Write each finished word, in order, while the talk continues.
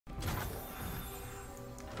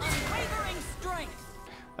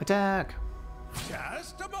Attack!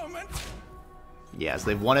 Just a moment. Yes,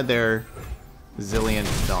 they've wanted their Zilean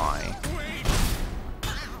to die.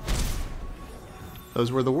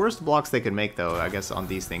 Those were the worst blocks they could make, though, I guess, on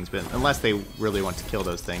these things. But unless they really want to kill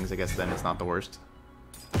those things, I guess then it's not the worst.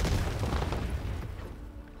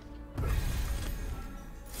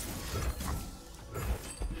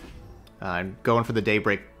 Going for the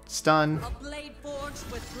Daybreak stun. A blade forged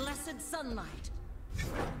with blessed sunlight.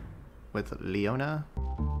 With Leona.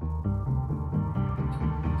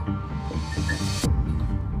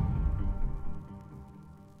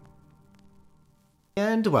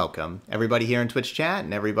 And welcome, everybody here in Twitch chat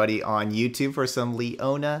and everybody on YouTube for some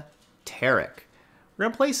Leona Taric. We're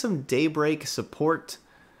going to play some Daybreak support.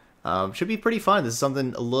 Should be pretty fun. This is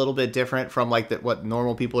something a little bit different from like what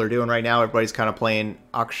normal people are doing right now. Everybody's kind of playing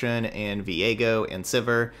Akshan and Viego and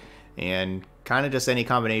Sivir and kind of just any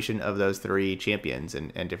combination of those three champions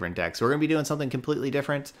and different decks. So we're going to be doing something completely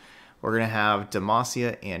different. We're going to have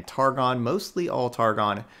Demacia and Targon, mostly all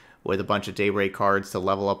Targon, with a bunch of Daybreak cards to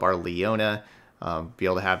level up our Leona. Be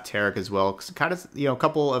able to have Taric as well. Kind of, you know, a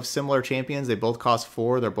couple of similar champions. They both cost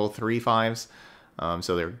 4. They're both 3/5s.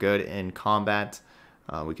 So they're good in combat.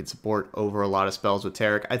 We can support over a lot of spells with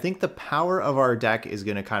Taric. I think the power of our deck is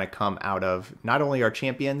going to kind of come out of not only our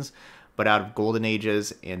champions, but out of Golden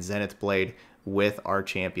Ages and Zenith Blade with our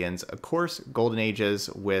champions. Of course, Golden Ages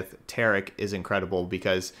with Taric is incredible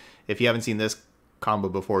because if you haven't seen this combo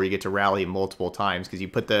before, you get to rally multiple times because you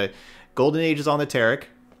put the Golden Ages on the Taric,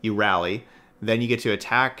 you rally, then you get to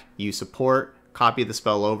attack, you support, copy the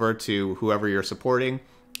spell over to whoever you're supporting,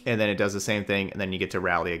 and then it does the same thing, and then you get to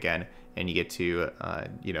rally again, and you get to,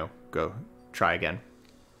 you know, go try again.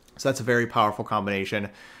 So that's a very powerful combination.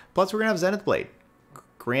 Plus, we're going to have Zenith Blade,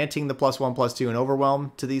 granting the +1/+2 and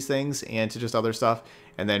Overwhelm to these things and to just other stuff,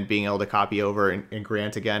 and then being able to copy over and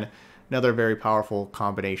grant again. Another very powerful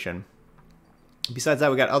combination. Besides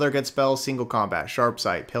that, we got other good spells: Single Combat, Sharp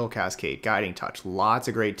Sight, Pill Cascade, Guiding Touch. Lots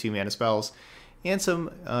of great 2-mana spells. And some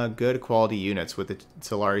good quality units with the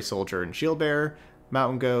Solari Soldier and Shield Bearer,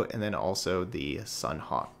 Mountain Goat, and then also the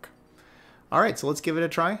Sunhawk. Alright, so let's give it a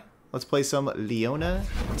try. Let's play some Leona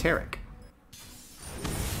Taric.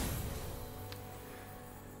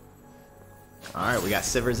 Alright, we got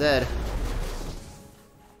Sivir Zed.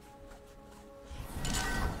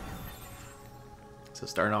 So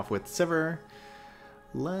starting off with Sivir.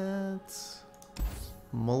 Let's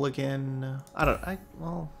mulligan.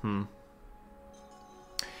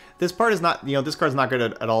 This part is not, you know, this card's not good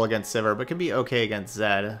at all against Sivir, but can be okay against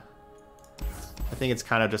Zed. I think it's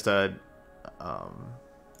kind of just a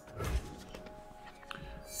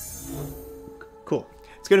cool.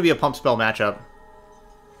 It's going to be a pump spell matchup.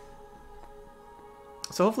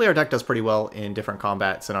 So hopefully our deck does pretty well in different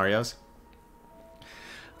combat scenarios.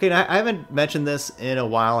 Okay, now I haven't mentioned this in a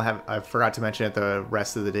while. I forgot to mention it the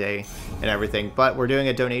rest of the day and everything, but we're doing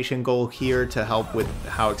a donation goal here to help with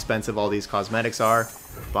how expensive all these cosmetics are,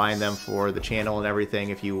 buying them for the channel and everything.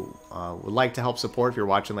 If you would like to help support, if you're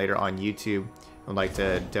watching later on YouTube, would like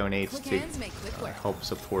to donate to help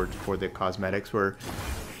support for the cosmetics. We're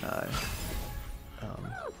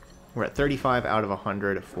at 35 out of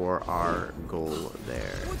 100 for our goal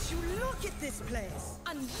there. Would you look at this place?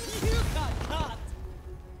 And you got caught.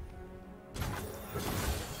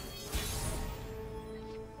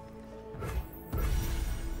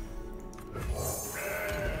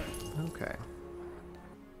 Okay.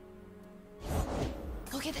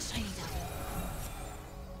 Go get the shiny devil.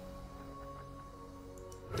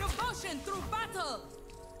 Devotion through battle.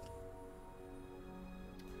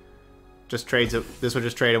 Just trades it. This would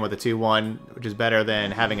just trade him with a 2/1, which is better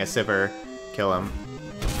than having a Sivir kill him.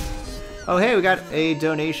 Oh hey, we got a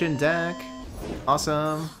donation deck.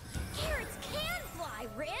 Awesome. Carrots can fly,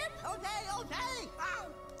 Rib. Okay. Ow.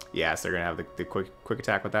 Yes, they're gonna have the quick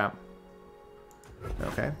attack with that.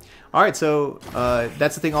 Okay. All right. So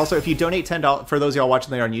that's the thing. Also, if you donate $10, for those of y'all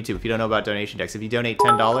watching there on YouTube, if you don't know about donation decks, if you donate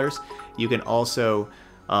 $10, you can also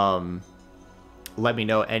let me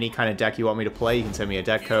know any kind of deck you want me to play. You can send me a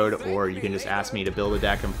deck code, or you can just ask me to build a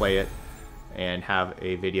deck and play it and have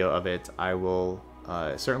a video of it. I will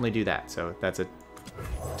certainly do that. So that's a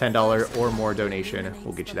 $10 or more donation.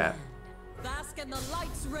 We'll get you that. Bask in the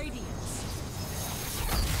light's radiance.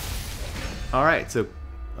 All right. So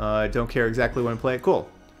don't care exactly when to play it. Cool.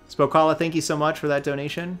 Spokala, thank you so much for that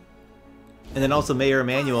donation. And then also Mayor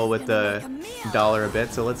Emmanuel with the $1 a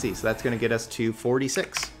bit. So let's see. So that's going to get us to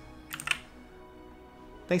 46.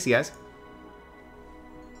 Thanks, you guys.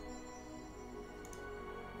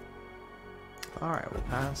 Alright, we'll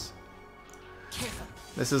pass.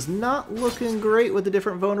 This is not looking great with the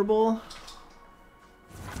different vulnerable.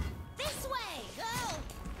 This way, go.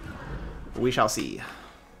 We shall see.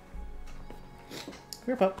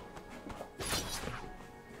 Here, pup.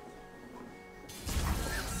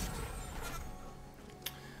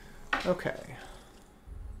 Okay.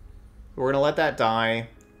 We're gonna let that die.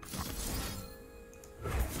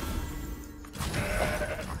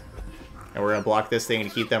 And we're gonna block this thing to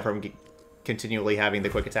keep them from continually having the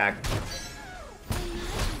quick attack.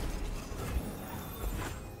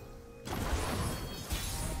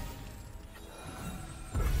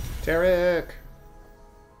 Taric!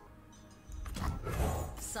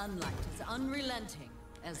 Sunlight is unrelenting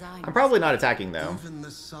as I'm probably not attacking though, Even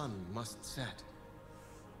the sun must set.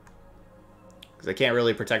 because I can't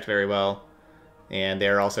really protect very well. And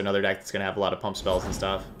they're also another deck that's gonna have a lot of pump spells and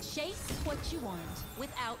stuff. Chase what you want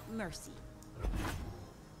without mercy.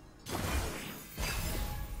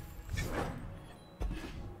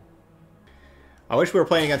 I wish we were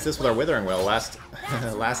playing against this with our Withering Will last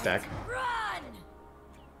last deck. Run!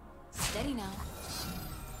 Steady now.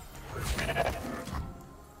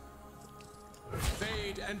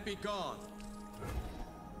 Fade and be gone.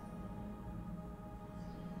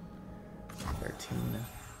 13.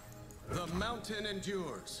 The mountain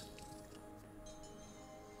endures.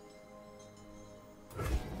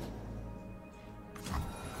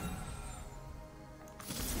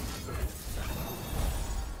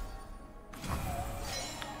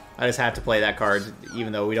 I just have to play that card,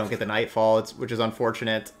 even though we don't get the Nightfall, which is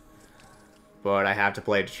unfortunate. But I have to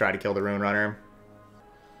play it to try to kill the Rune Runner.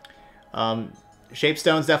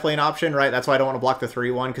 Shapestone's definitely an option, right? That's why I don't want to block the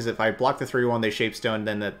 3-1, because if I block the 3-1, they Shapestone,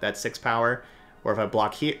 then that's 6 power. Or if I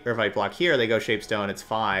block here, they go Shapestone, it's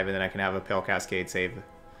 5, and then I can have a Pale Cascade save.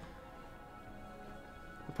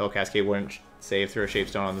 The Pale Cascade wouldn't save through a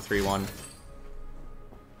Shapestone on the 3-1.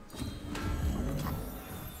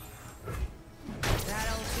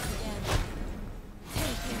 That'll kick again.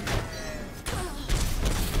 Take him.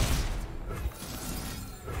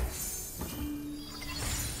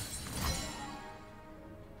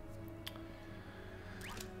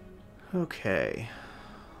 Okay.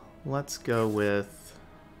 Let's go with...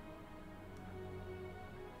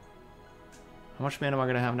 How much mana am I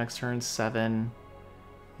going to have next turn? 7,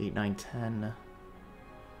 8, 9, 10.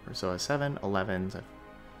 Or so 7, 11.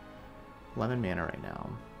 11 mana right now.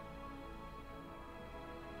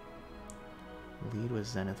 Lead with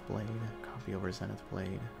Zenith Blade. Copy over Zenith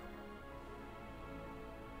Blade.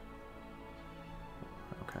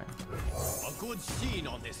 Okay. A good scene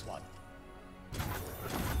on this one.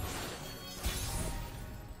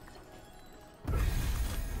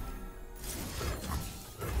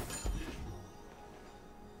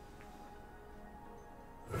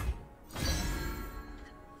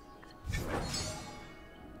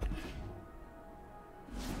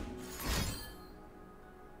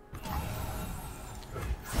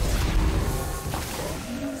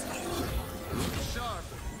 Sharp.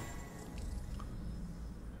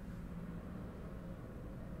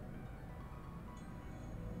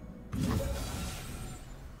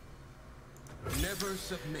 Never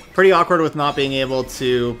submit. Pretty awkward with not being able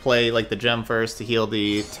to play like the gem first to heal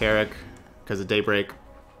the Taric because of Daybreak.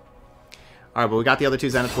 Alright, but we got the other 2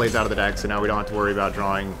 Zenith Blades out of the deck, so now we don't have to worry about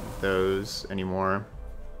drawing those anymore.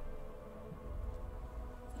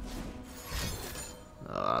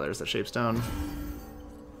 There's the Shapestone.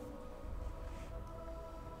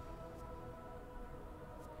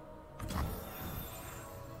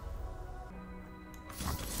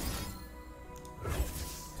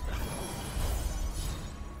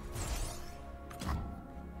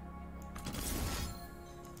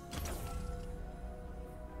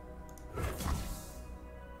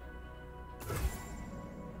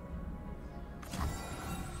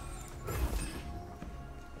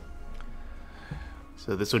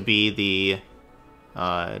 So this would be the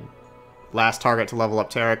last target to level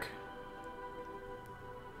up Taric.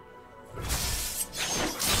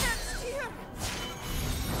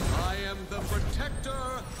 I am the protector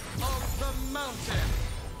of the mountain.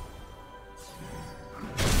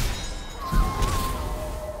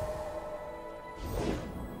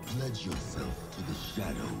 Pledge yourself to the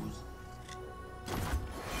shadows.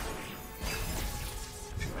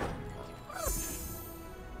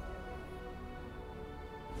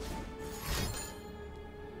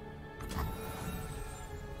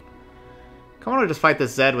 I want to just fight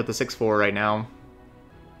this Zed with the 6-4 right now.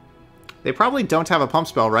 They probably don't have a pump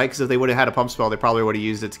spell, right? Because if they would have had a pump spell, they probably would have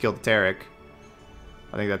used it to kill the Taric.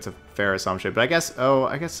 I think that's a fair assumption. But I guess,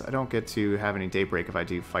 I guess I don't get to have any Daybreak if I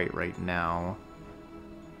do fight right now.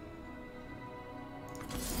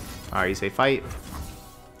 Alright, you say fight.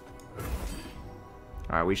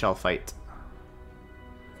 Alright, we shall fight.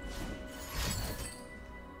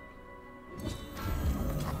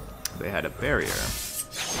 They had a barrier. It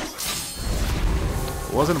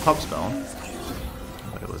wasn't a pub spell,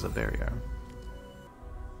 but it was a barrier.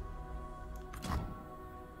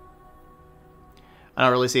 I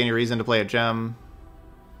don't really see any reason to play a gem.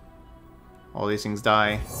 All these things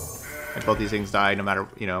die. If both these things die, no matter,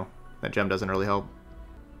 you know, that gem doesn't really help.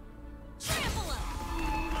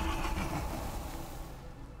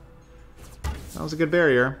 That was a good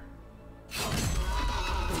barrier.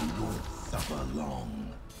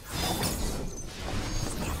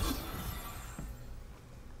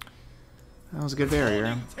 That was a good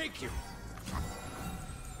barrier. Take you.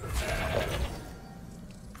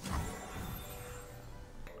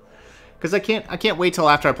 Because I can't wait till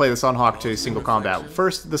after I play the Sunhawk to single combat.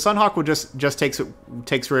 First, the Sunhawk will just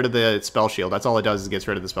takes rid of the spell shield. That's all it does is gets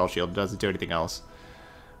rid of the spell shield. It doesn't do anything else.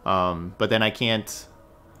 But then I can't.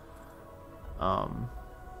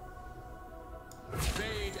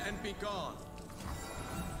 Fade and be gone.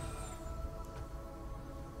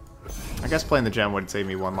 I guess playing the gem would save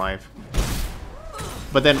me 1 life.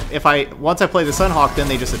 But then once I play the Sunhawk, then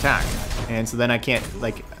they just attack, and so then I can't,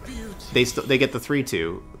 like, they get the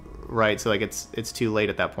 3/2, right? So like it's too late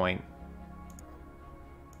at that point.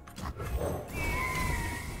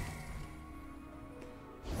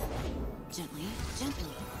 Gently, gently.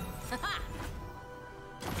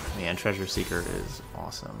 Man, Treasure Seeker is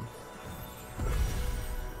awesome.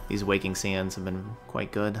 These Waking Sands have been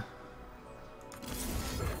quite good.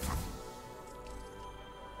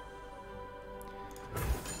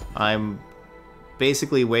 I'm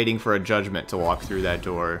basically waiting for a judgment to walk through that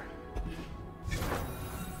door.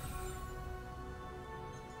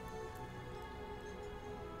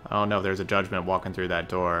 I don't know if there's a judgment walking through that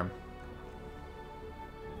door.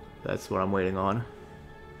 That's what I'm waiting on.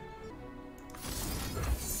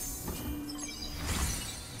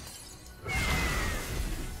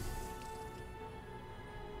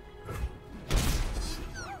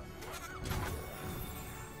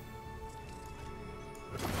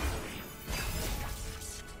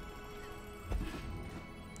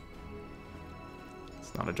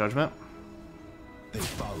 Not a judgment. They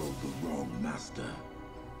followed the wrong master.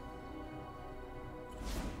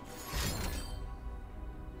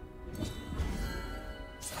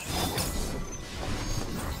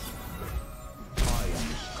 I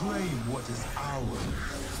claim what is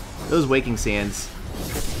ours. Those Waking Sands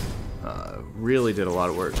really did a lot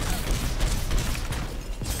of work.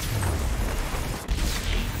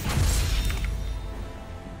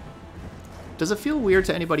 Does it feel weird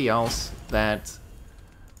to anybody else that,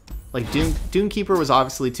 like, Dunekeeper was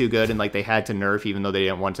obviously too good, and like they had to nerf, even though they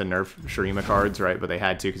didn't want to nerf Shurima cards, right? But they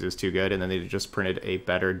had to because it was too good, and then they just printed a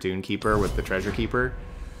better Dunekeeper with the Treasure Keeper,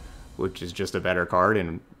 which is just a better card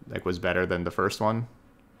and like was better than the first one.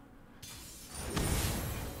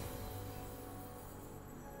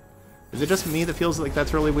 Is it just me that feels like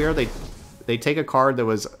that's really weird? They take a card that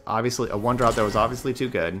was obviously a 1-drop that was obviously too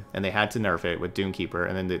good, and they had to nerf it with Dunekeeper,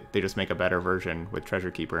 and then they just make a better version with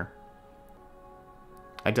Treasure Keeper.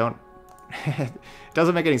 I don't. It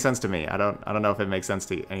doesn't make any sense to me. I don't know if it makes sense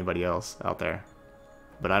to anybody else out there,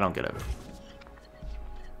 but I don't get it.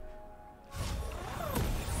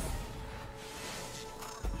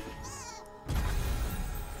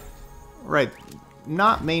 Right,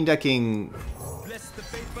 not main decking.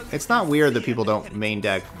 It's not weird that people don't main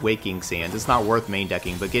deck Waking Sands. It's not worth main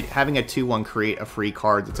decking, but having a 2/1 create a free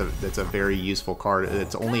card that's a very useful card.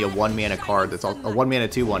 It's only a 1-mana card. That's a 1-mana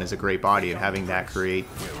 2/1 is a great body, and having that create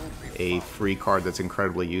a free card that's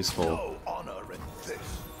incredibly useful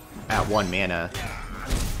at 1 mana.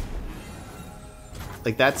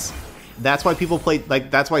 Like that's why people play,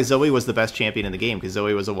 like that's why Zoe was the best champion in the game, because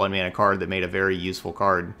Zoe was a 1-mana card that made a very useful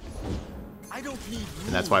card.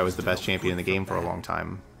 And that's why it was the best champion in the game for a long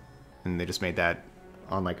time. And they just made that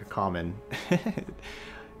on like a common.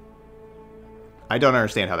 I don't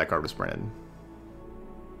understand how that card was printed.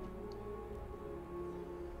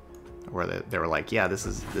 Where they were like, yeah, this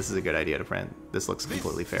is a good idea to print. This looks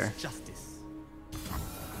completely fair. Justice.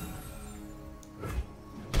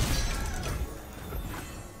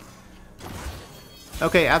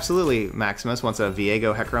 Okay, absolutely. Maximus wants a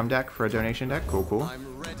Viego Hecarim deck for a donation deck. Cool, cool.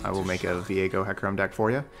 I will make a Viego Hecarim deck for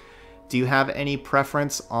you. Do you have any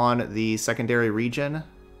preference on the secondary region?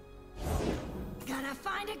 Gonna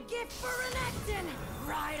find a gift for Renekton,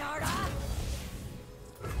 right, Arda?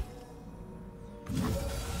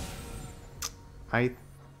 I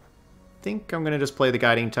think I'm going to just play the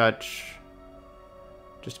Guiding Touch.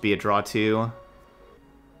 Just to be a draw 2.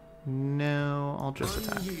 No, I'll just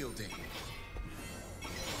attack.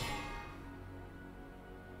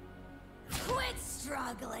 Quit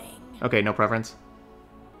struggling. Okay, no preference.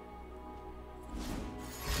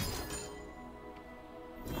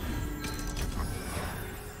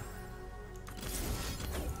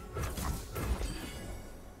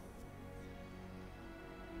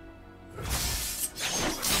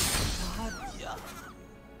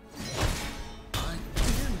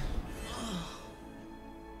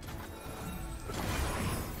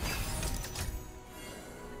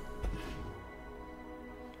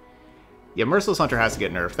 Yeah, Merciless Hunter has to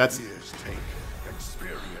get nerfed. That's...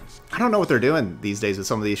 I don't know what they're doing these days with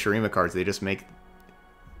some of these Shurima cards. They just make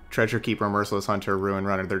Treasure Keeper, Merciless Hunter, Ruin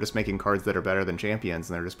Runner. They're just making cards that are better than champions,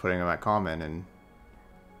 and they're just putting them at common, and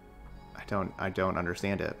I don't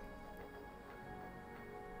understand it.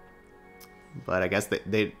 But I guess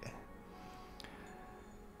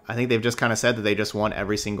I think they've just kind of said that they just want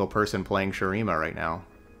every single person playing Shurima right now,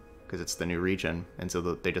 because it's the new region, and so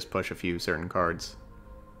they just push a few certain cards.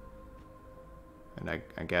 And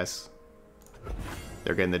I guess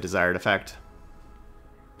they're getting the desired effect.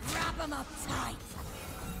 Wrap 'em up tight.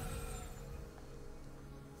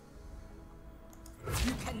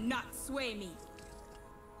 You cannot sway me.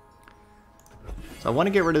 So I want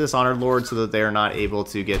to get rid of this Honored Lord so that they are not able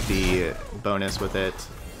to get the bonus with it.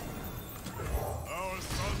 Our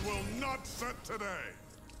sun will not set today.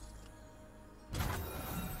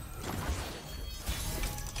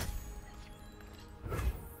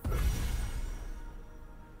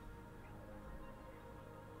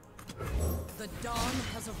 The dawn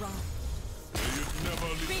has arrived.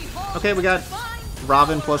 Okay, we got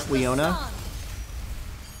Robin plus Leona.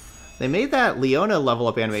 They made that Leona level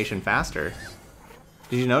up animation faster.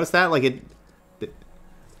 Did you notice that? Like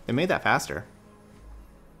they made that faster.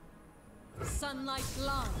 Sunlight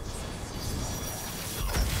glance.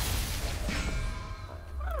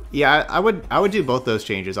 Yeah, I would do both those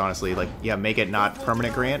changes, honestly. Like, yeah, make it not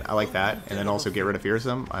permanent grant. I like that. And then also get rid of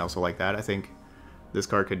Fearsome. I also like that. I think this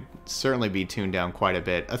card could certainly be tuned down quite a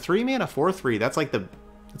bit. A 3-mana 4/3, that's like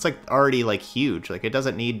it's like already like huge. Like it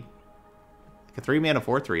doesn't need like a 3-mana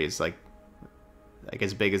 4/3 is like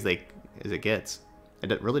as big as it gets.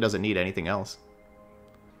 It really doesn't need anything else.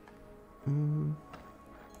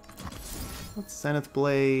 What's Zenith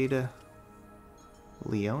Blade?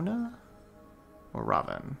 Leona? Or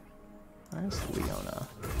Robin? Where's Leona?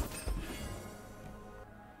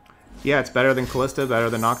 Yeah, it's better than Kalista, better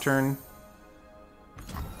than Nocturne.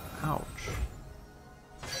 Ouch.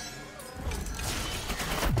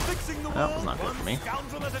 That was not good for me.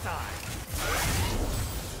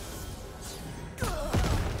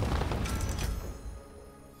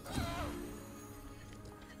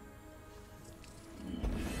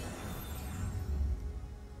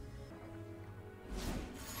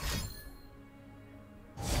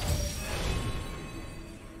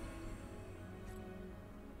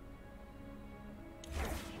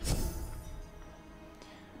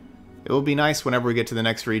 It will be nice whenever we get to the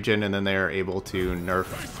next region and then they're able to nerf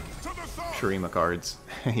Shurima cards.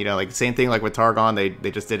 You know, like same thing like with Targon,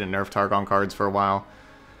 they just didn't nerf Targon cards for a while.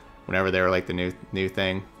 Whenever they were like the new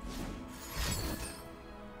thing.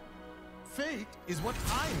 Fate is what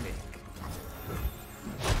I make.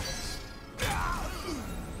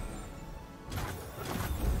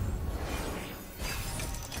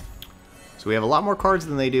 So we have a lot more cards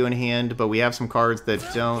than they do in hand, but we have some cards that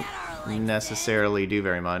don't necessarily do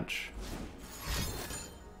very much.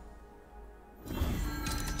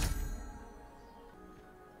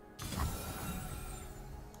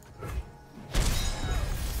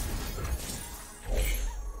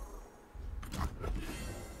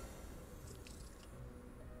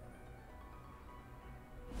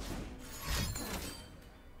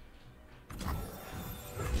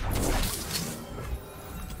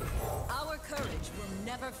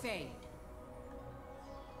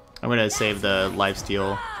 I'm going to save the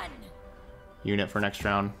lifesteal unit for next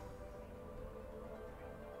round.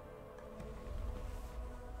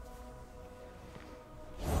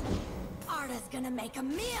 Arda's gonna make a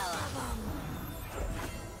meal of them.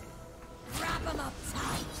 Wrap 'em up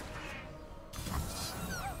tight.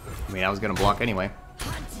 I mean, I was going to block anyway,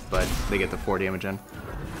 but they get the 4 damage in.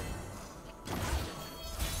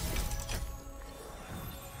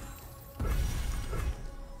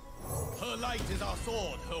 Her light is our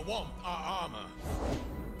sword, her warmth our armor.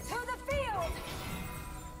 To the field!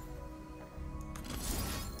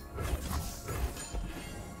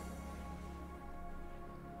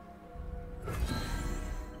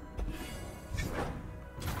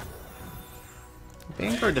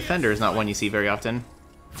 Vanguard Defender is not one you see very often.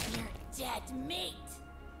 You're dead meat.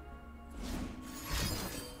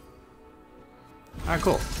 Alright,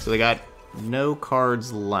 cool. So they got no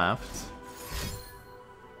cards left.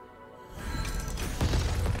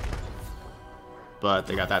 But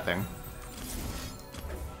they got that thing.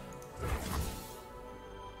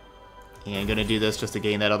 And gonna do this just to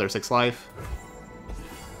gain that other 6 life.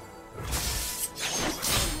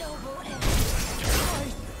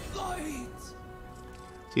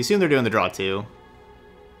 So you assume they're doing the draw too.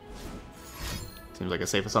 Seems like a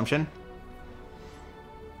safe assumption.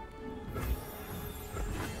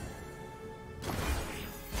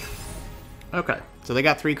 Okay, So they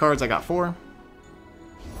got 3 cards, I got 4.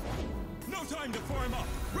 No time to form up.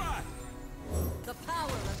 Right. The power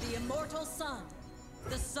of the immortal sun.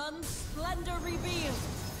 The sun's splendor revealed.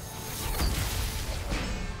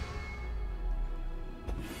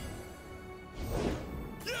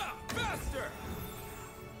 Yeah, faster.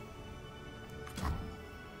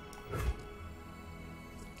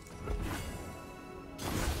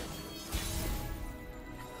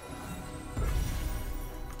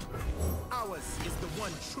 Ours is the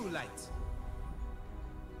one true light.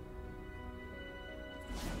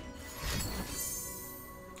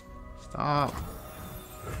 Stop.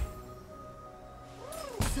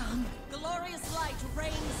 Sun, glorious light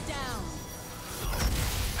rains down.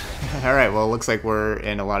 Alright, well, it looks like we're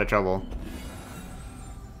in a lot of trouble.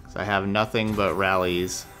 So I have nothing but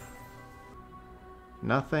rallies.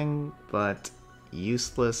 Nothing but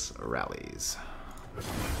useless rallies.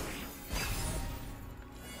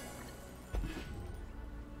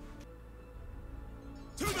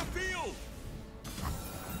 To the field.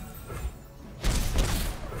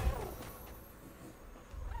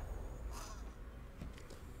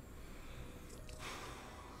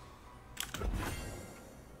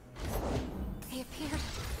 They appeared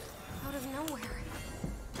out of nowhere.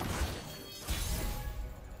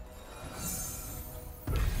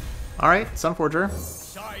 Alright, Sunforger.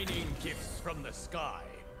 Shining gifts from the sky.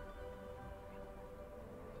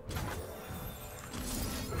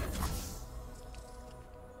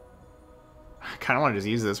 I kind of want to just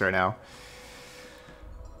use this right now.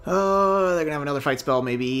 Oh, they're going to have another fight spell,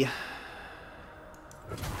 maybe.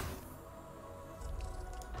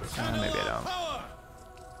 Maybe I don't. Power.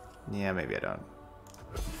 Yeah, maybe I don't.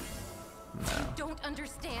 You don't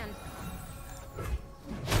understand.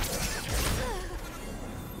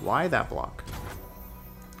 Why that block?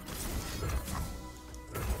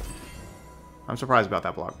 I'm surprised about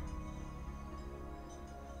that block.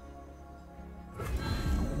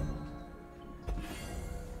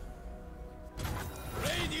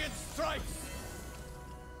 Radiant strikes.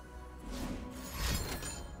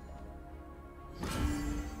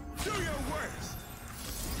 Do your worst.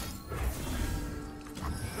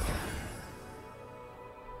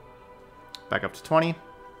 Back up to 20.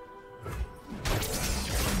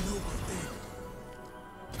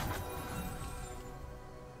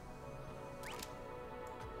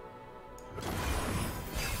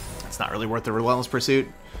 It's not really worth the Relentless Pursuit.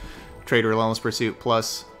 Trade Relentless Pursuit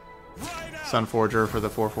plus Right out. Sunforger for the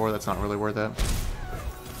 4/4. That's not really worth it.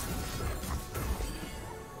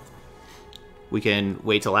 We can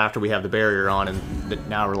wait till after we have the barrier on and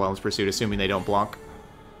now Relentless Pursuit, assuming they don't block.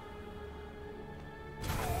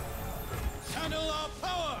 Channel our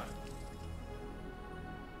power.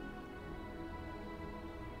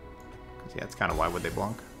 Yeah, it's kind of why would they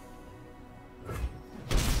block?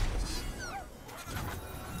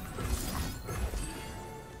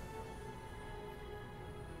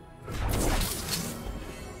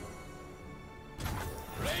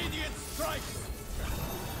 Radiant strikes.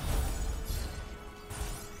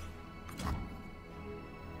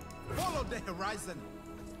 Follow the horizon.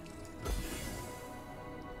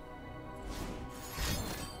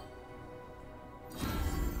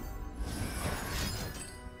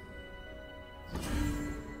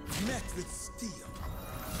 Met with steel.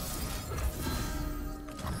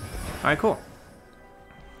 Alright, cool.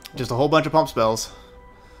 Just a whole bunch of pump spells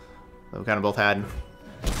that we kind of both had.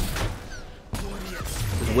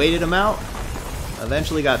 Just waited them out.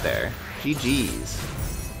 Eventually got there. GG's.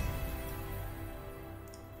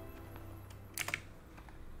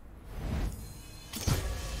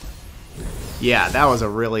 Yeah, that was a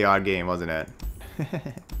really odd game, wasn't it?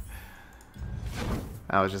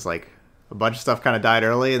 That was just like a bunch of stuff kind of died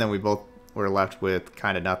early, and then we both were left with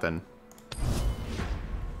kind of nothing.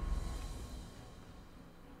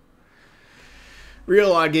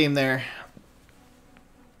 Real odd game there.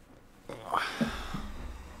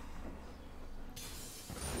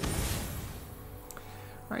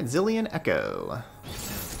 Alright, Zilean Ekko.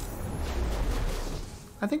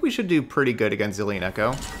 I think we should do pretty good against Zilean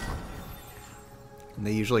Ekko. And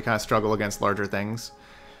they usually kind of struggle against larger things.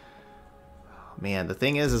 Man, the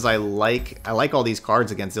thing is I like all these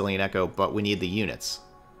cards against Zilean Ekko, but we need the units,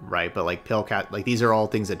 right? But like Pillcat, like these are all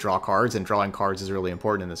things that draw cards, and drawing cards is really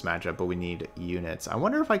important in this matchup, but we need units. I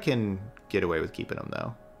wonder if I can get away with keeping them,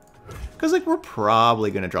 though. Because like we're probably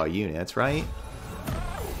going to draw units, right?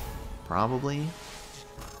 Probably.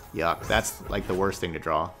 Yuck, that's like the worst thing to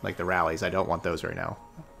draw. Like the rallies, I don't want those right now.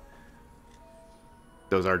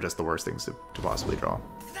 Those are just the worst things to possibly draw.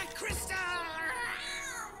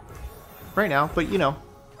 Right now, but you know,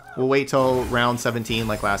 we'll wait till round 17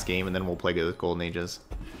 like last game, and then we'll play good with Golden Ages.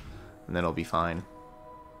 And then it'll be fine.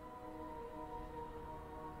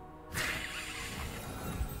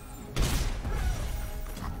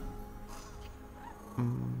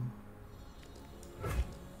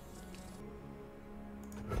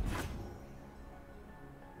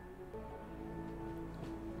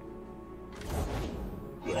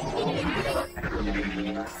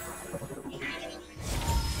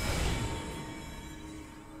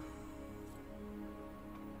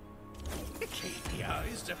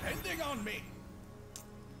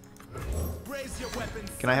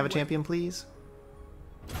 Can I have a champion, please?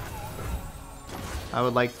 I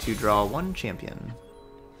would like to draw one champion.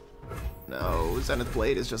 No, Zenith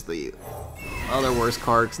Blade is just the other worst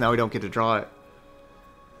card, because now we don't get to draw it.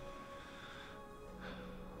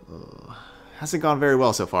 Ugh. Hasn't gone very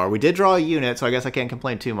well so far. We did draw a unit, so I guess I can't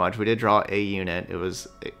complain too much. We did draw a unit. It was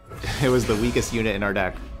the weakest unit in our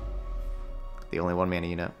deck. The only 1-mana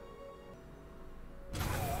unit.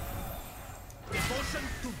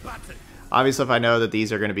 Obviously, if I know that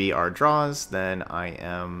these are going to be our draws, then I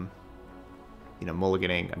am, you know,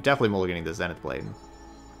 mulliganing. I'm definitely mulliganing the Zenith Blade.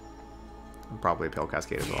 And probably a Pale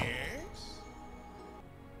Cascade as well.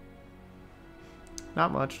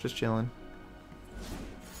 Not much, just chilling.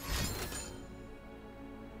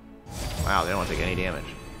 Wow, they don't want to take any damage.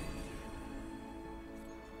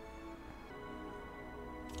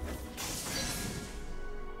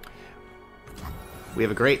 We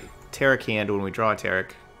have a great Taric hand when we draw a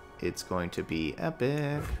Taric. It's going to be epic.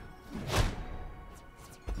 I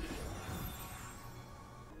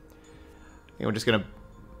think we're just going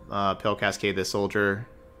to Pale Cascade this soldier,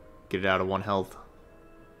 get it out of 1 health.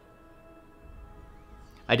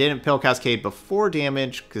 I didn't Pale Cascade before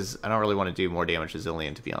damage, because I don't really want to do more damage to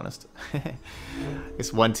Zilean, to be honest.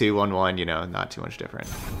 It's 1-2, 1-1, you know, not too much different.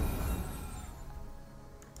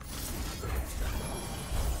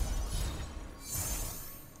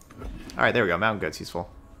 Alright, there we go. Mountain Goat's useful.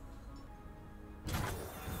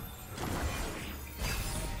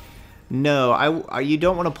 No, you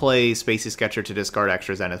don't want to play Spacey Sketcher to discard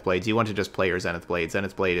extra Zenith Blades. You want to just play your Zenith Blade.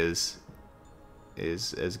 Zenith Blade is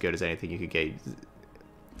as good as anything you could get.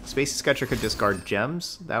 Spacey Sketcher could discard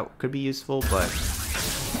gems. That could be useful, but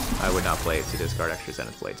I would not play it to discard extra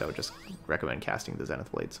Zenith Blades. I would just recommend casting the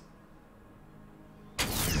Zenith Blades.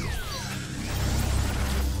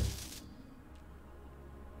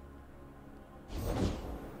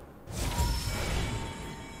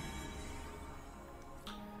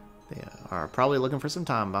 They are probably looking for some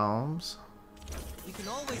time bombs. We can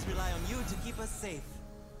always rely on you to keep us safe.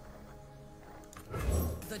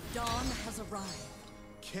 The dawn has arrived.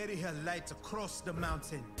 Carry her light across the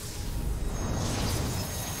mountain.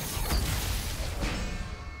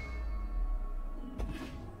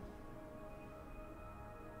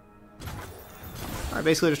 Alright,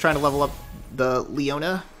 basically just trying to level up the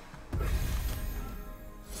Leona.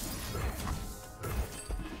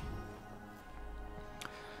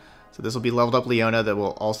 So this will be leveled up Leona that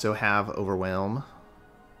will also have Overwhelm.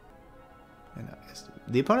 And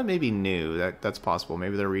the opponent may be new. That's possible.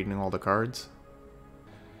 Maybe they're reading all the cards.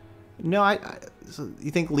 No, so you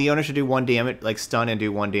think Leona should do 1 damage, like stun and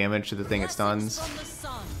do 1 damage to the thing it stuns?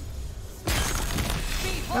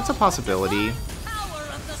 That's a possibility.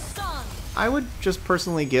 I would just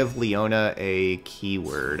personally give Leona a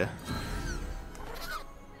keyword.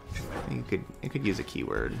 It could use a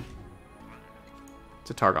keyword. It's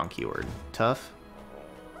a Targon keyword. Tough.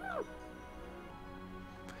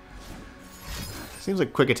 Seems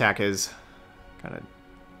like Quick Attack is kind of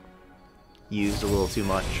used a little too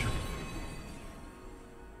much.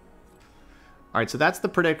 Alright, so that's the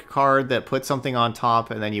predict card that puts something on top,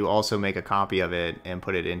 and then you also make a copy of it and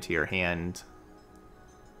put it into your hand.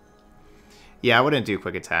 Yeah, I wouldn't do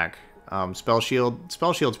Quick Attack. Spell Shield.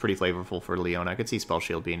 Spell Shield's pretty flavorful for Leona. I could see Spell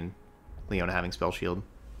Shield being... Leona having Spell Shield.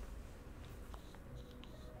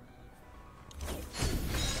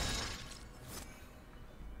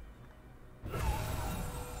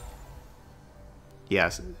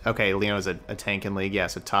 Yes. Okay, Leona's a tank in League.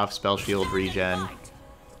 Yes, a tough, Spell Shield, regen.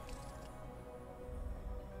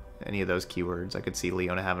 Any of those keywords. I could see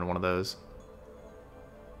Leona having one of those.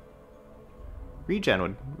 Regen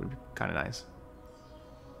would be kind of nice.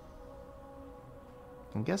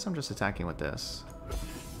 I guess I'm just attacking with this.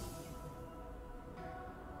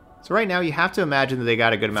 So right now you have to imagine that they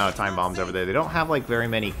got a good amount of time bombs over there. They don't have like very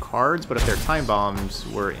many cards, but if they're time bombs,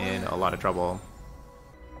 we're in a lot of trouble.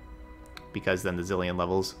 Because then the Zilean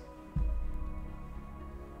levels.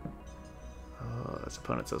 Oh, this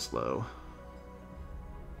opponent's so slow.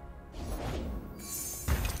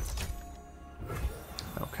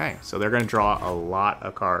 Okay, so they're going to draw a lot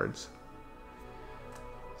of cards.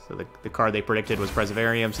 So the card they predicted was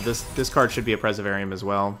Preservarium, so this card should be a Preservarium as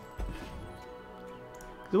well.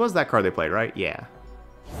 It was that card they played, right? Yeah.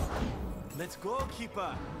 Let's go,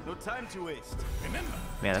 Keeper. No time to waste. Remember,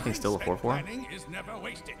 Man, that thing's still a 4/4. planning is never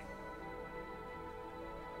wasted.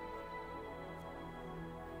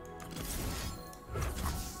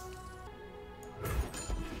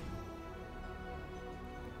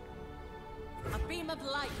 A beam of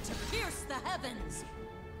light to pierce the heavens.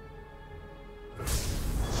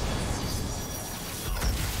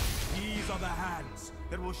 These are the hands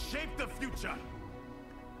that will shape the future.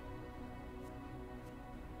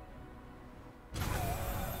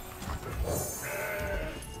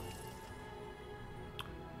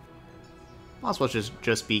 Possible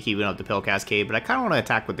just be keeping up the Pill Cascade, but I kind of want to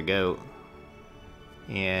attack with the goat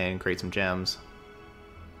and create some gems.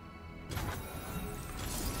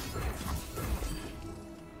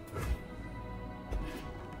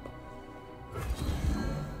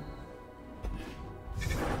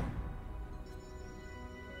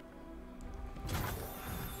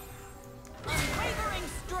 Unwavering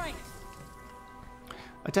strength.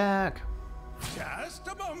 Attack! Just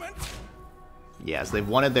a moment. Yes, they've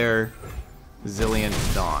wanted their Zilean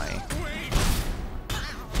to die.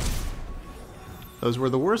 Those were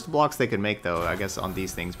the worst blocks they could make, though, I guess, on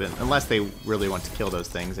these things. But unless they really want to kill those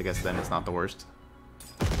things, I guess then it's not the worst.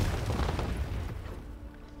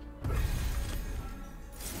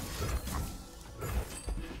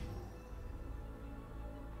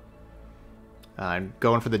 I'm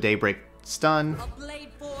going for the Daybreak stun. A blade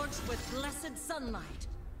forged with blessed sunlight.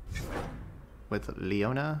 With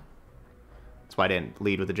Leona. That's why I didn't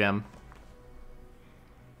lead with a gem.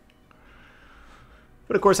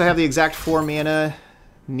 But of course I have the exact 4 mana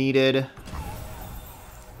needed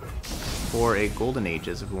for a Golden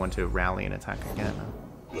Ages if we want to rally and attack again.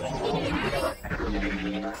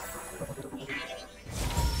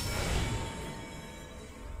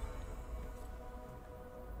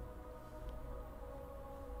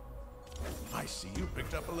 I see you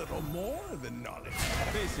picked up a little more than knowledge.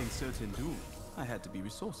 Facing certain doom, I had to be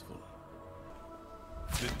resourceful.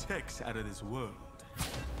 The tech's out of this world.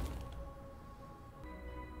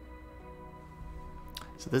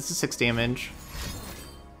 So this is 6 damage.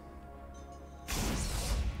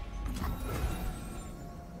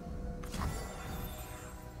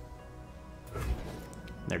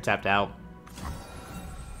 They're tapped out.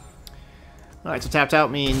 Alright, so tapped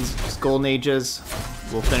out means just Golden Ages.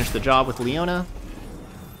 We'll finish the job with Leona.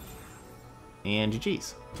 And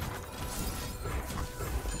GG's.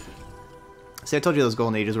 See, I told you those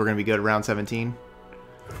Golden Ages were going to be good at round 17.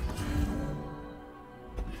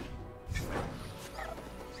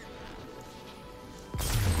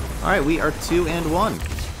 Alright, we are 2-1.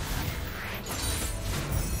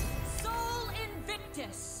 Soul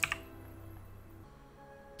Invictus.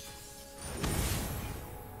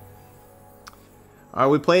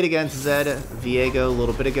 Alright, we played against Zed Viego a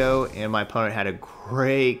little bit ago, and my opponent had a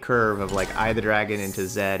great curve of like Eye of the Dragon into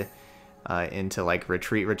Zed, into like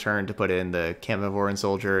Retreat Return to put in the Camivoran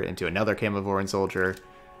Soldier, into another Camivoran Soldier,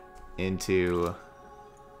 into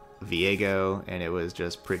Viego, and it was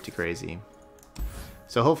just pretty crazy.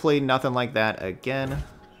 So hopefully nothing like that again.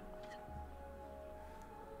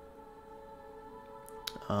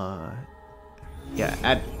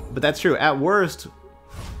 Yeah, but that's true. At worst,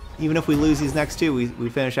 even if we lose these next two, we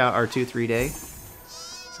finish out our 2-3 day.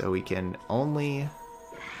 So we can only,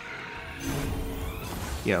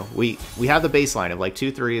 you know, we have the baseline of like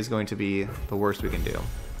 2-3 is going to be the worst we can do.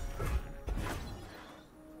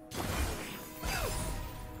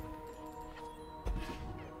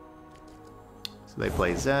 So they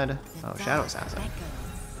play Zed. Oh, Shadow Assassin.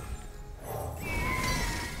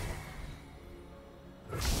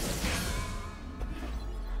 I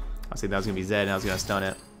was thinking that was going to be Zed and I was going to stun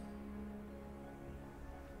it.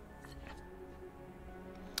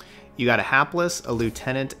 You got a Hapless, a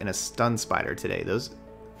Lieutenant, and a Stun Spider today. Those.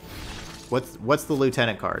 What's the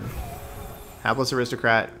Lieutenant card? Hapless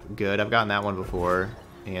Aristocrat, good. I've gotten that one before.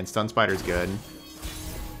 And Stun Spider's good.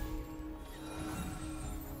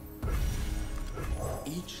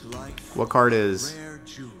 What card is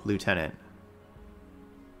Lieutenant?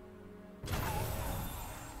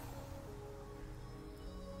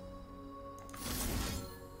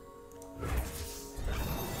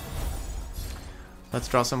 Let's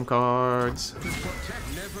draw some cards.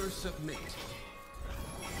 Never submit.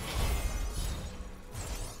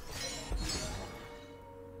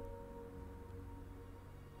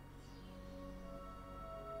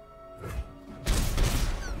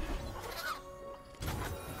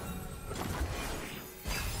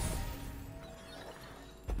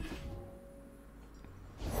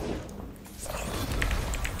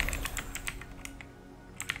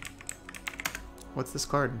 What's this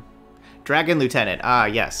card? Dragon Lieutenant. Ah,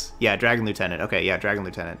 yes. Yeah, Dragon Lieutenant. Okay, yeah, Dragon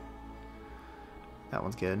Lieutenant. That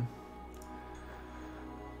one's good.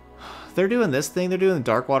 They're doing this thing. They're doing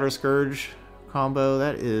the Darkwater Scourge combo.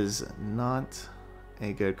 That is not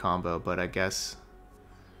a good combo, but I guess...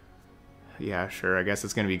 Yeah, sure. I guess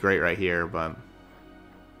it's going to be great right here, but...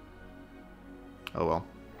 Oh, well.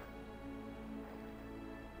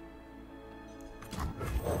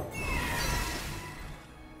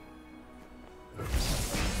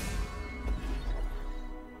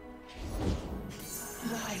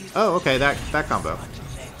 Oh, okay, that combo.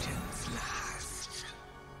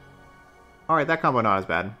 Alright, that combo not as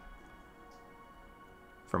bad.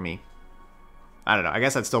 for me. I don't know. I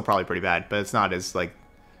guess that's still probably pretty bad, but it's not as, like,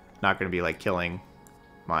 not going to be, like, killing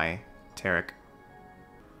my Taric.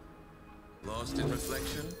 Lost in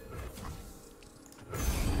reflection?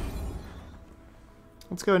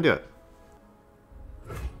 Let's go and do it.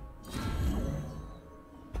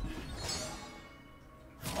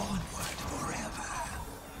 Onward forever.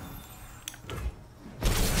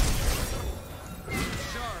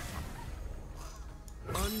 Sharp.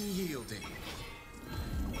 Unyielding.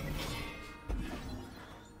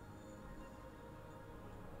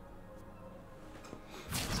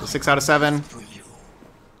 So 6 out of 7.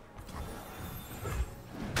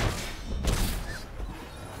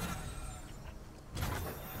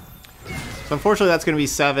 So unfortunately that's going to be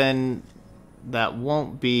 7. That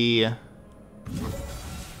won't be...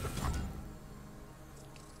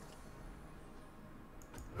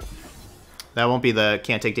 That won't be the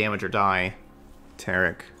can't take damage or die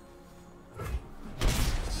Taric.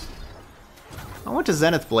 I want to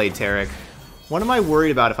Zenith Blade Taric. What am I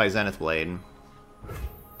worried about if I Zenith Blade?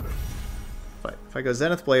 If I go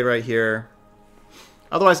Zenith Blade right here...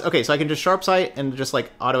 Otherwise, okay, so I can just Sharp Sight and just,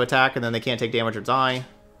 like, auto-attack, and then they can't take damage or die.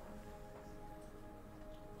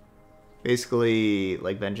 Basically,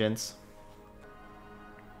 like, Vengeance.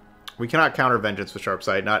 We cannot counter Vengeance with Sharp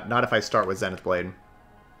Sight, not if I start with Zenith Blade.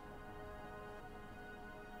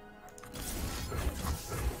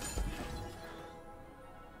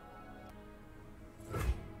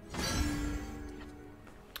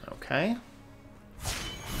 Okay.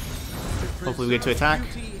 Hopefully we get to attack.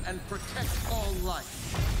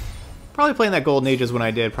 Probably playing that Golden Ages when I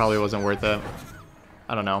did probably wasn't worth it.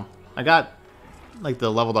 I don't know. I got, like,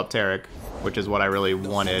 the leveled up Taric, which is what I really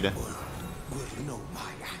wanted.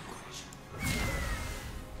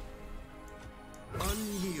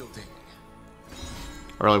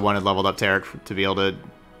 I really wanted leveled up Taric to be able to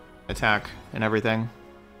attack and everything.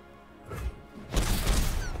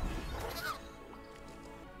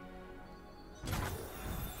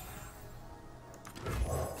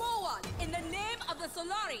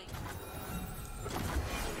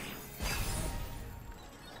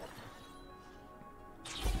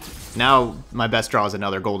 Now, my best draw is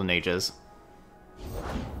another Golden Ages.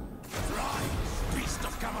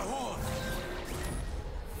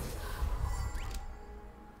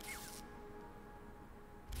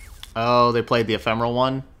 Oh, they played the ephemeral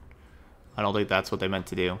one? I don't think that's what they meant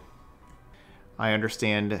to do. I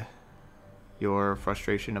understand your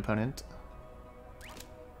frustration, opponent.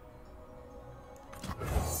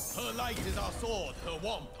 Her light is our sword, her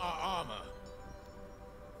warmth our armor.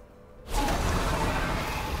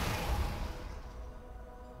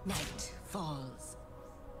 Night falls.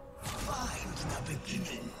 Find the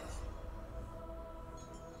beginning.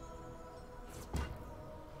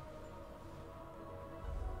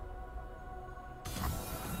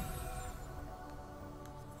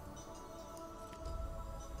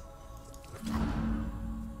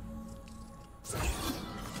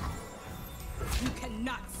 You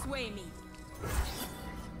cannot sway me.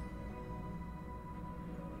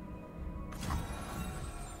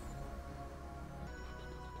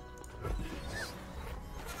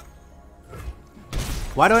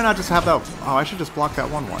 Why do I not just have that? Oh, I should just block that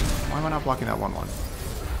 1/1. Why am I not blocking that 1/1?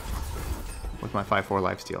 With my 5/4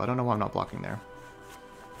 lifesteal. I don't know why I'm not blocking there.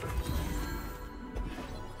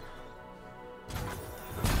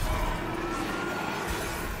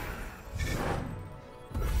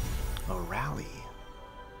 A rally.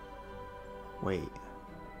 Wait.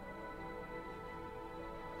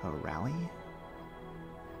 A rally?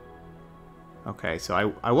 Okay,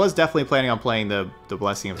 so I was definitely planning on playing the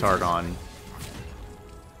Blessing of Targon.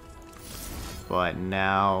 But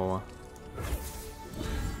now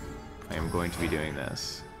I am going to be doing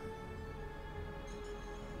this.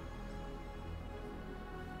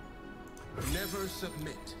 Never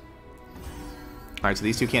submit. Alright, so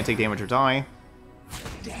these two can't take damage or die.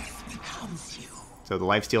 Death becomes you. So the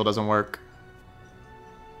lifesteal doesn't work.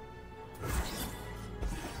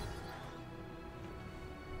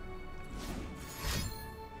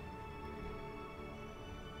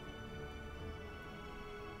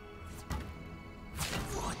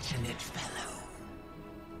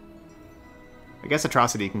 I guess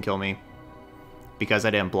Atrocity can kill me because I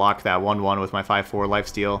didn't block that 1/1 with my 5/4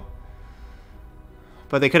 lifesteal.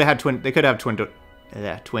 But they could have had twin. They could have twin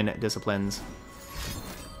disciplines.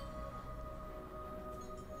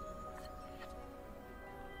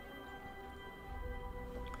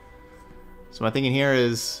 So my thinking here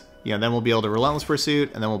is, you know, then we'll be able to Relentless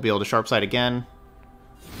Pursuit, and then we'll be able to Sharp Sight again,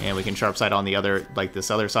 and we can Sharp Sight on the other, like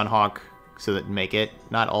this other Sunhawk, so that make it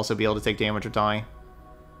not also be able to take damage or die.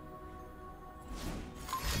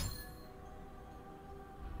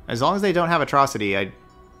 As long as they don't have Atrocity, I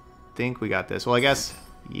think we got this. Well, I guess...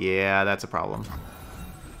 Yeah, that's a problem.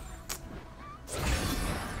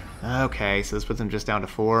 Okay, so this puts them just down to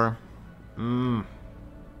 4.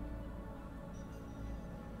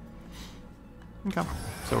 Okay,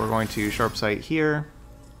 so we're going to Sharp Sight here.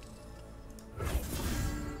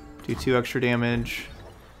 Do 2 extra damage.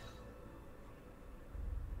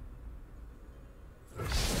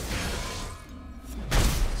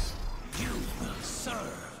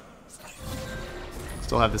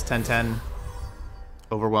 Still have this 10-10.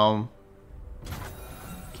 Overwhelm.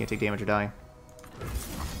 Can't take damage or die.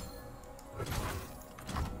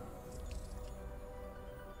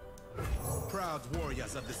 Proud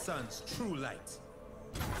warriors of the sun's true light.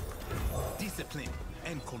 Discipline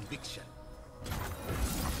and conviction.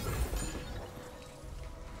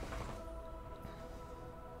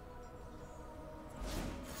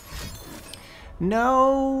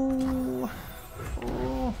 No.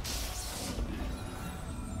 Oh.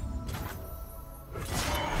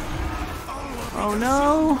 Oh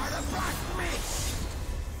no.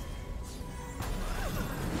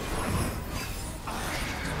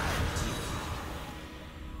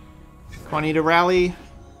 Come on, need to rally.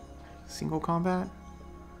 Single combat.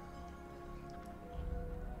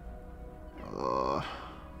 Ugh.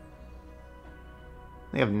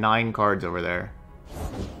 They have 9 cards over there.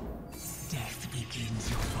 Death begins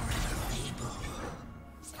your forever fable.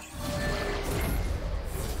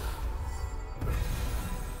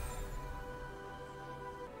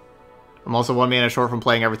 I'm also 1 mana short from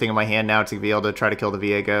playing everything in my hand now to be able to try to kill the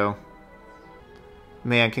Viego.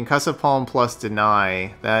 Man, Concussive Palm plus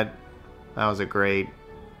Deny. That was a great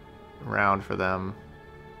round for them.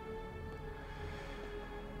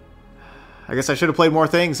 I guess I should have played more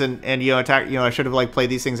things and you know, attack. You know, I should have like played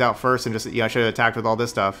these things out first and just, you know, I should have attacked with all this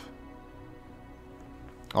stuff.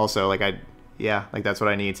 Also, like like that's what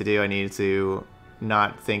I needed to do. I needed to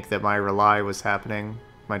not think that my rally was happening,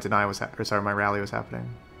 my deny was, or sorry, my rally was happening.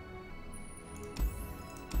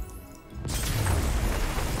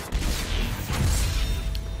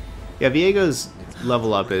 Yeah, Viego's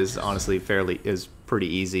level up is honestly pretty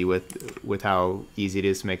easy with how easy it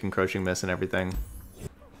is to make Encroaching Miss and everything.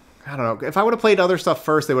 I don't know. If I would have played other stuff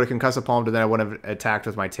first, they would have Concussive Palmed, and then I would have attacked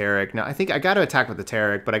with my Taric. Now, I think I got to attack with the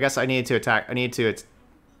Taric, but I guess I needed to attack. I need to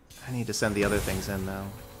send the other things in though.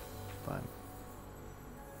 But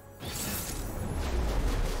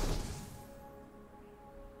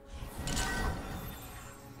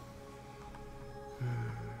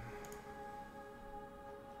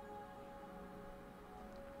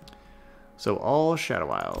so all Shadow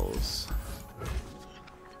Isles.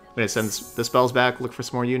 When it sends the spells back, look for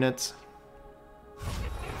some more units.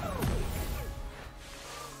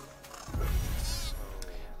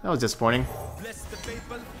 That was disappointing. Bless the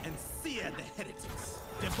faithful and sear the heretics.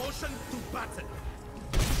 Devotion to battle.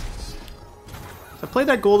 So I played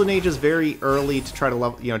that Golden Ages very early to try to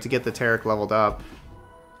level, to get the Taric leveled up.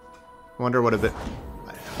 I wonder what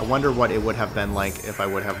it would have been like if I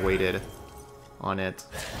would have waited on it.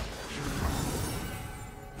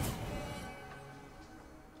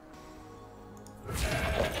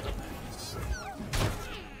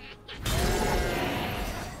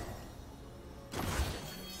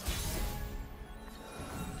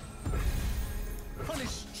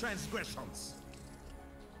 Punish transgressions.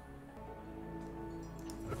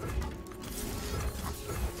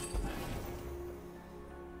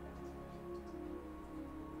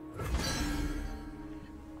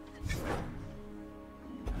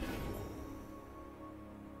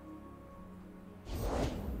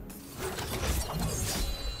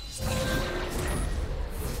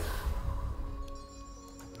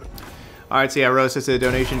 Alright, so yeah, Rose is a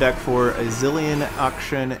donation deck for a Zilean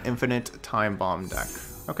Akshan Infinite Time Bomb deck.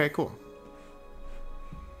 Okay, cool.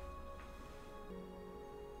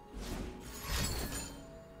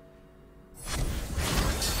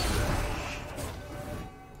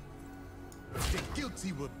 The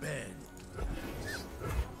guilty were banned.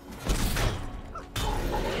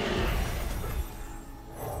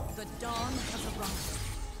 The dawn has arrived.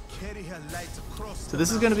 Carry her light across. So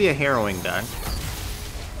this is going to be a harrowing deck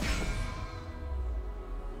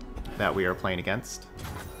that we are playing against.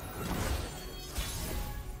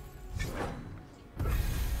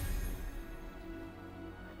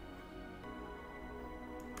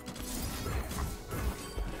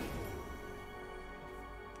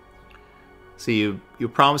 So you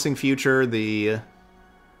Promising Future, the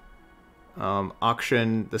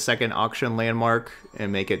auction, the second auction landmark,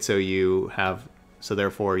 and make it so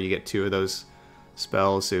therefore you get 2 of those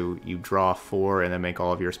spells, so you draw 4 and then make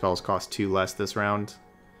all of your spells cost 2 less this round.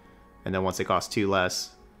 And then once they cost 2 less,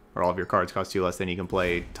 or all of your cards cost 2 less, then you can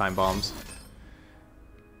play time bombs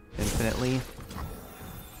infinitely.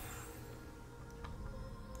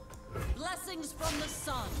 Blessings from the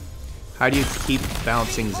sun. How do you keep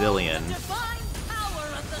bouncing Zilean? The divine power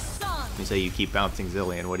of the sun. You say you keep bouncing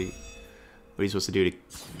Zilean. What are you supposed to do to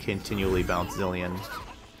continually bounce Zilean?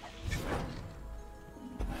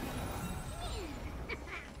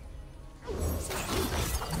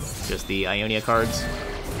 Just the Ionia cards.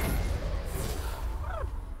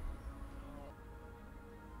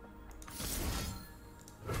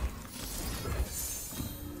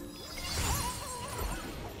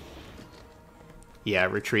 Yeah,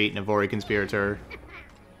 Retreat, Navori Conspirator.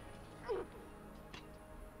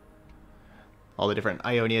 All the different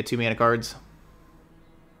Ionia 2-mana cards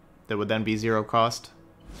that would then be 0 cost.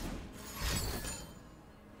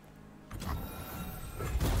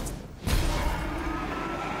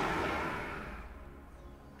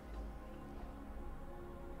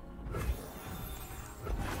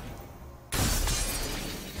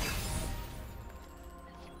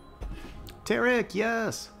 Taric,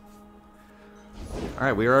 yes!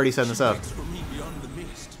 Alright, we were already setting this up. For me beyond the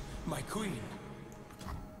mist, my queen.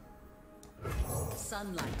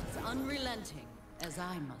 Sunlight is unrelenting, as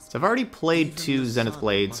I must. So I've already played 2 Zenith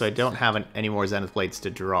Blades, so I don't have any more Zenith Blades to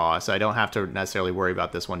draw, so I don't have to necessarily worry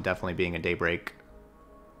about this one definitely being a Daybreak.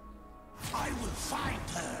 I will find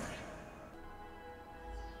her.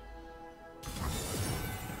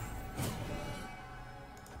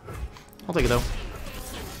 I'll take it though.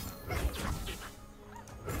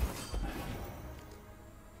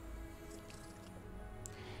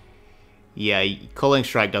 Yeah, Culling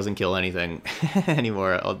Strike doesn't kill anything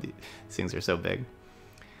anymore. All these things are so big.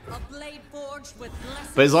 A blade forged with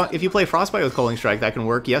But as long if you play Frostbite with Culling Strike, that can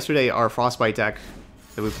work. Yesterday, our Frostbite deck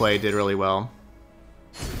that we played did really well.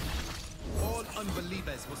 All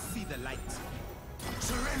unbelievers will see the light.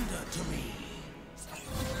 Surrender to me.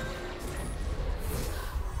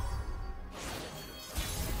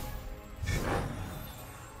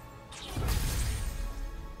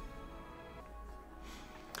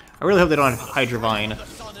 I really hope they don't have Hydravine. The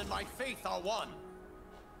sun and my faith are one.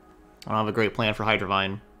 I don't have a great plan for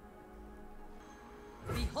Hydravine.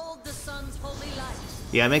 Behold the sun's holy light.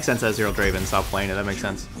 Yeah, it makes sense as Zero Draven. Stop playing it. That makes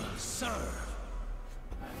sense. Will serve.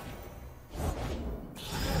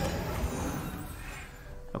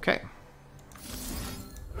 Okay.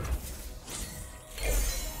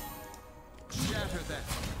 Shatter them.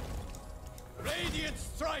 Radiant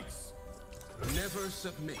strikes. Never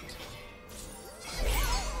submit.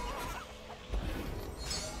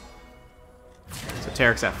 So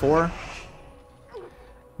Taric's at 4.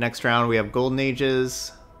 Next round we have Golden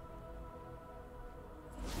Ages.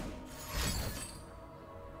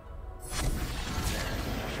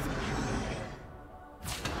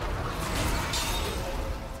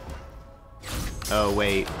 Oh,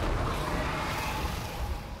 wait.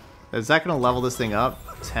 Is that going to level this thing up?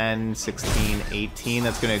 10, 16, 18.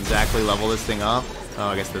 That's going to exactly level this thing up. Oh,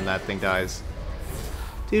 I guess then that thing dies.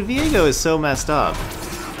 Dude, Viego is so messed up.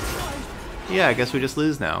 Yeah, I guess we just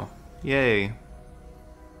lose now. Yay.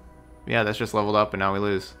 Yeah, that's just leveled up and now we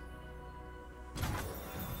lose. The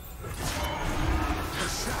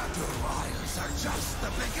Shadow Isles are just the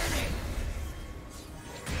beginning.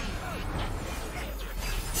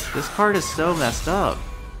 This card is so messed up.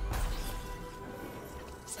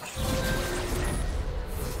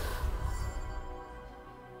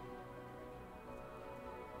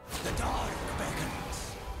 The dark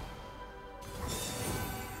beckons.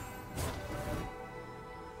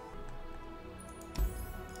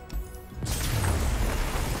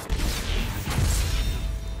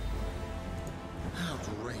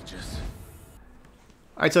 Outrageous.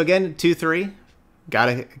 Alright, so again, 2-3.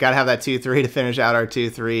 Gotta have that 2-3 to finish out our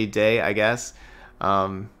 2-3 day, I guess.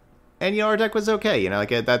 And you know, our deck was okay. You know, like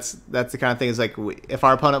that's the kind of thing. Is like if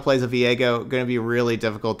our opponent plays a Viego, going to be really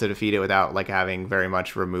difficult to defeat it without like having very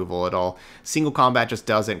much removal at all. Single combat just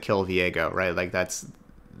doesn't kill Viego, right? Like that's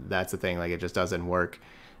the thing. Like it just doesn't work.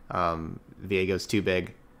 Viego's too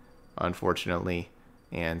big, unfortunately,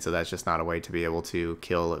 and so that's just not a way to be able to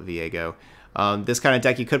kill Viego. This kind of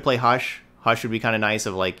deck, you could play Hush. Hush would be kind of nice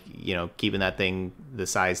of like, you know, keeping that thing, the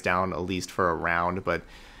size down at least for a round, but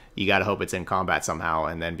you got to hope it's in combat somehow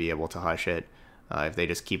and then be able to Hush it. If they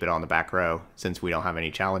just keep it on the back row, since we don't have any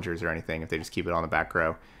challengers or anything, if they just keep it on the back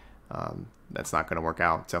row, that's not going to work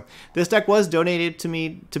out. So this deck was donated to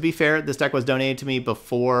me, to be fair. This deck was donated to me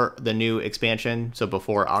before the new expansion, so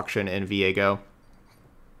before Akshan and Viego.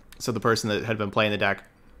 So the person that had been playing the deck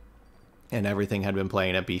and everything had been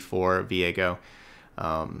playing it before Viego.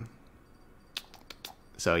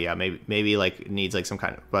 So yeah, maybe like needs like some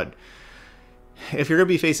kind of, but if you're going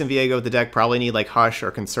to be facing Viego with the deck, probably need like Hush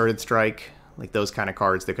or Concerted Strike, like those kind of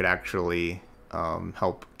cards that could actually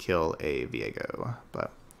help kill a Viego.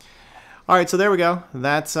 But all right, so there we go.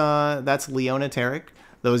 That's Leona Taric.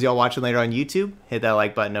 Those y'all watching later on YouTube, hit that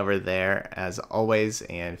like button over there as always,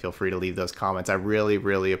 and feel free to leave those comments. I really,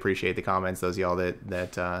 really appreciate the comments. Those y'all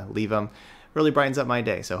that leave them really brightens up my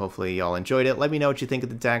day. So hopefully y'all enjoyed it. Let me know what you think of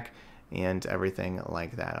the deck and everything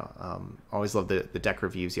like that. Always love the deck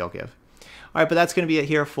reviews y'all give. All right, but that's going to be it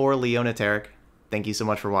here for Leona Taric. Thank you so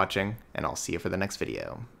much for watching, and I'll see you for the next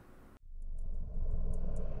video.